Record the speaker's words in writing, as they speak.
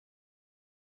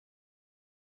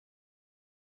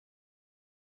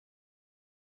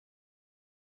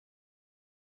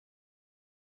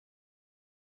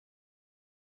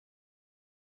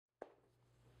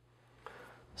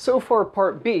So for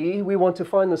part B, we want to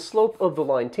find the slope of the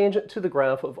line tangent to the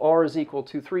graph of r is equal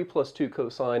to 3 plus 2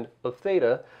 cosine of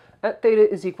theta at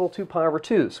theta is equal to pi over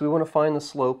 2. So we want to find the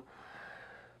slope,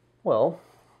 well,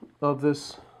 of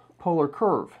this polar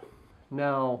curve.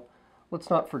 Now, let's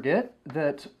not forget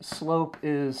that slope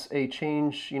is a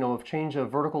change, change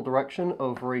of vertical direction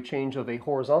over a change of a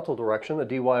horizontal direction, a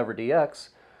dy over dx.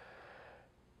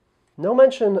 No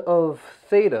mention of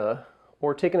theta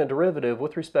or taking a derivative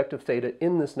with respect to theta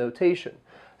in this notation.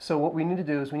 So what we need to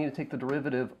do is we need to take the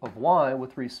derivative of y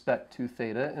with respect to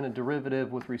theta and a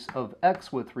derivative of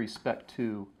x with respect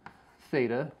to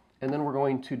theta, and then we're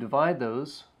going to divide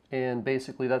those, and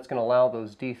basically that's going to allow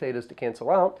those d thetas to cancel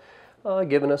out,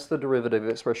 giving us the derivative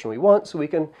expression we want, so we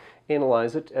can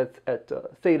analyze it at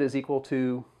theta is equal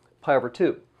to pi over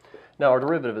 2. Now our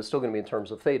derivative is still going to be in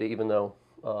terms of theta, even though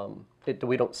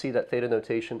we don't see that theta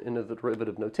notation in the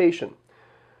derivative notation.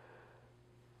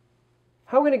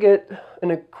 How are we going to get an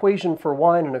equation for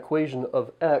y and an equation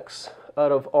of x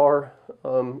out of r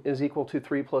is equal to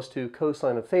 3 plus 2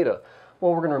 cosine of theta?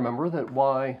 Well, we're going to remember that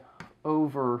y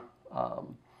over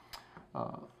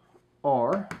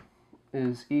r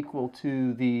is equal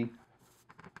to the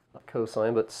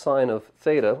cosine, but sine of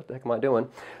theta. What the heck am I doing?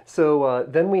 So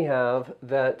then we have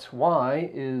that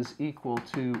y is equal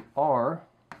to r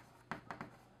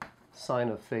sine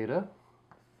of theta.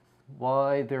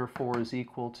 Y therefore is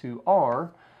equal to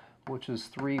r, which is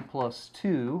 3 plus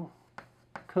 2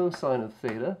 cosine of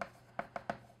theta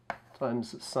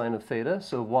times sine of theta.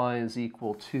 So y is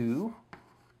equal to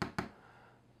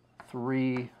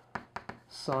 3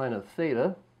 sine of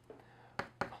theta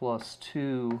plus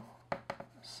 2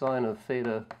 sine of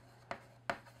theta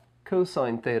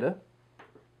cosine theta.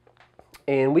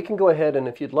 And we can go ahead and,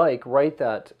 if you'd like, write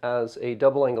that as a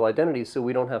double angle identity so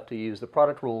we don't have to use the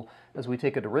product rule as we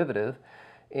take a derivative.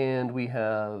 And we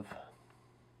have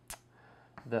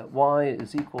that y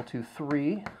is equal to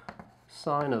 3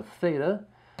 sine of theta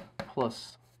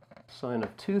plus sine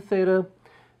of 2 theta,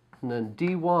 and then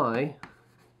dy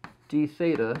d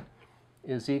theta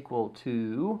is equal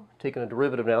to, taking a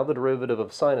derivative now, the derivative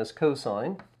of sine is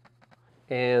cosine,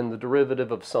 and the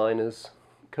derivative of sine is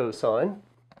cosine.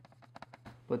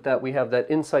 But that we have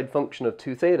that inside function of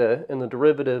 2 theta, and the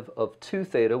derivative of 2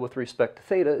 theta with respect to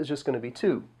theta is just going to be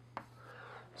 2.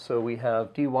 So we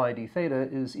have dy d theta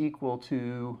is equal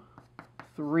to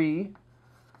 3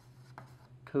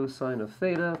 cosine of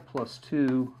theta plus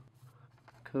 2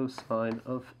 cosine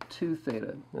of 2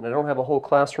 theta. And I don't have a whole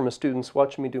classroom of students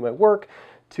watching me do my work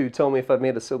to tell me if I've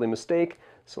made a silly mistake,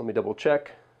 so let me double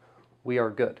check. We are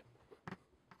good.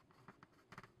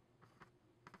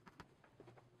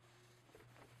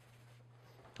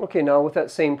 Okay, now with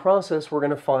that same process, we're going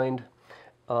to find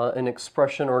an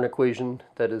expression or an equation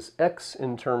that is x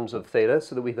in terms of theta,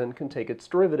 so that we then can take its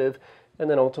derivative and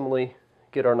then ultimately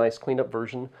get our nice cleaned up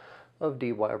version of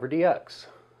dy over dx.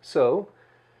 So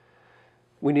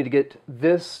we need to get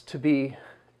this to be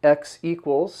x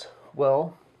equals,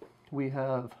 well, we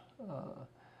have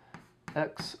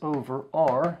x over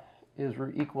r is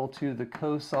equal to the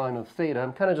cosine of theta.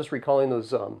 I'm kind of just recalling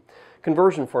those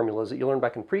conversion formulas that you learned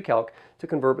back in pre-calc to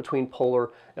convert between polar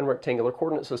and rectangular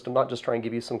coordinate system, not just try and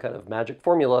give you some kind of magic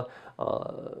formula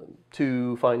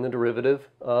to find the derivative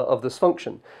of this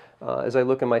function. As I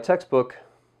look in my textbook,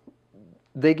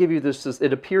 they give you this,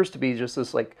 it appears to be just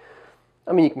this, like,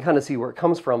 I mean, you can kind of see where it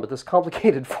comes from, but this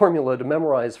complicated formula to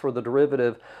memorize for the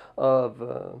derivative of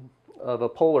a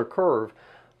polar curve.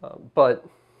 But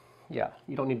yeah,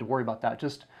 you don't need to worry about that.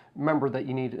 Just remember that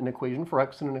you need an equation for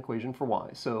x and an equation for y.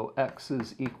 So x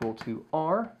is equal to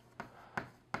r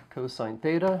cosine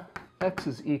theta. X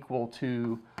is equal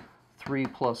to 3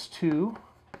 plus 2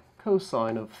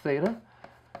 cosine of theta.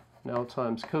 Now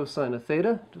times cosine of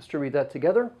theta. Distribute that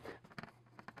together.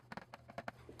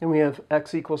 And we have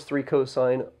x equals 3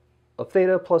 cosine of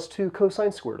theta plus 2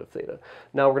 cosine squared of theta.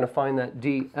 Now we're going to find that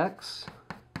dx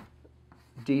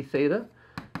d theta.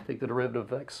 Take the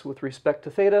derivative of x with respect to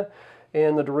theta,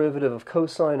 and the derivative of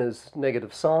cosine is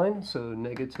negative sine, so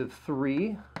negative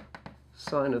 3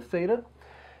 sine of theta.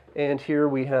 And here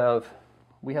we have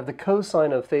the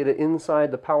cosine of theta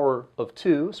inside the power of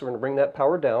 2, so we're going to bring that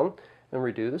power down and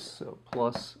reduce, so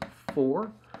plus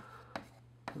 4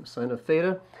 cosine of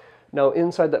theta. Now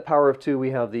inside that power of 2 we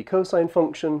have the cosine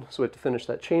function, so we have to finish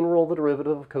that chain rule. The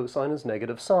derivative of cosine is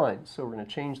negative sine, so we're going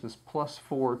to change this plus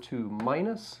 4 to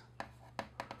minus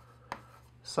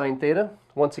sine theta.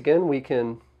 Once again, we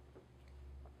can,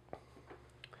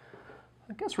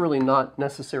 I guess really not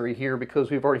necessary here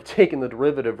because we've already taken the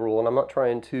derivative rule, and I'm not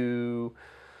trying to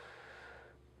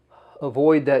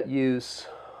avoid that use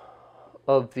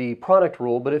of the product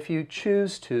rule, but if you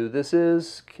choose to,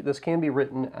 this can be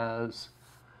written as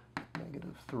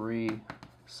 -3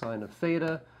 sine of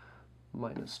theta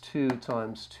minus 2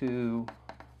 times 2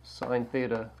 sine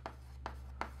theta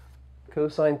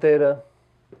cosine theta,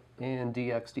 and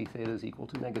dx d theta is equal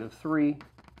to -3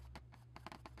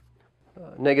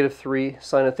 -3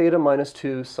 sine of theta minus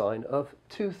 2 sine of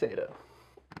 2 theta.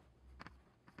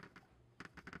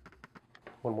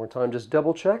 One more time, just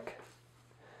double check.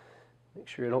 Make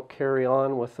sure you don't carry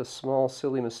on with a small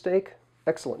silly mistake.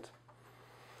 Excellent.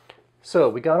 So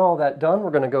we got all that done.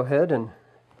 We're going to go ahead and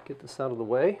get this out of the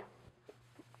way.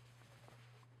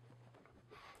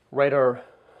 Write our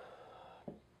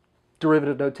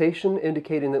derivative notation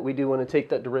indicating that we do want to take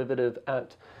that derivative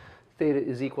at theta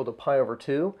is equal to pi over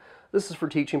 2. This is for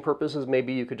teaching purposes.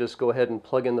 Maybe you could just go ahead and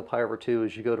plug in the pi over 2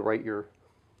 as you go to write your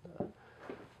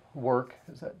work.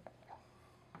 Is that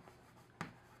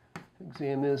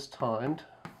exam is timed.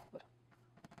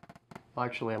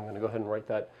 Actually, I'm going to go ahead and write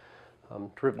that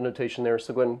derivative notation there.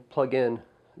 So go ahead and plug in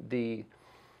the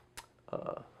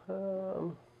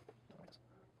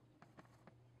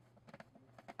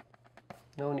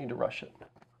no need to rush it.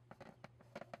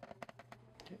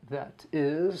 Okay, that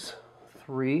is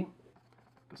 3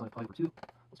 cosine pi over 2.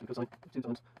 Let's do cosine of 2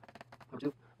 times pi over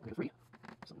 2. Okay, 3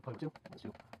 cosine pi over 2. Let's do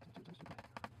 2 times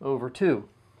 2 over 2.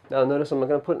 Now notice I'm not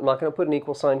going to put an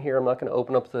equal sign here. I'm not going to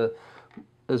open up a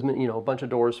bunch of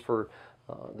doors for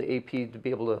the AP to be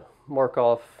able to mark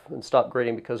off and stop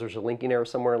grading because there's a linking error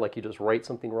somewhere, like you just write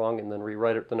something wrong and then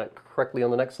rewrite it correctly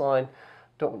on the next line.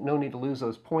 No need to lose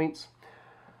those points.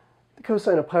 The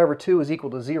cosine of pi over 2 is equal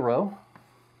to 0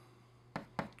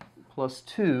 plus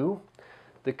 2.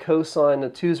 The cosine, the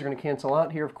 2's are going to cancel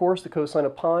out here, of course. The cosine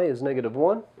of pi is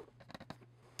 -1.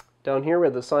 Down here we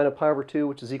have the sine of pi over 2,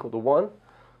 which is equal to 1.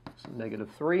 So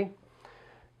 -3.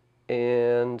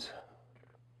 And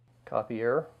copy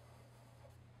error.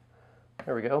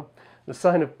 There we go. The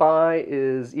sine of pi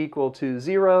is equal to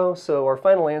 0. So our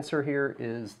final answer here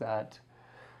is that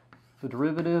the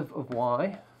derivative of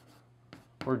y,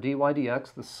 or dy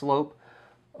dx, the slope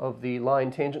of the line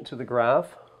tangent to the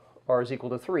graph, r is equal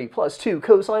to 3 plus 2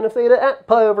 cosine of theta at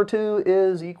pi over 2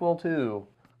 is equal to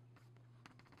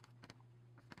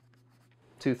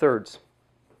 2/3.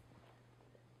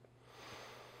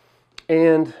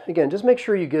 And again, just make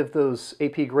sure you give those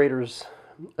AP graders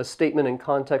a statement in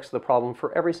context of the problem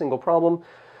for every single problem.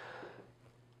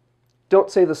 Don't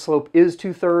say the slope is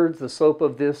 2/3. The slope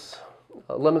of this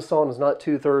lemma is not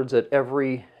 2/3 at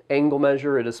every angle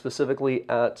measure. It is specifically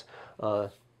at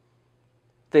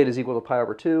theta is equal to pi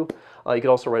over 2. You could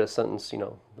also write a sentence,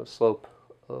 the slope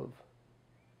of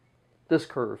this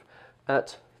curve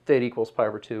at theta equals pi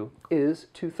over 2 is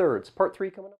 2/3. Part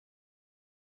 3 coming up.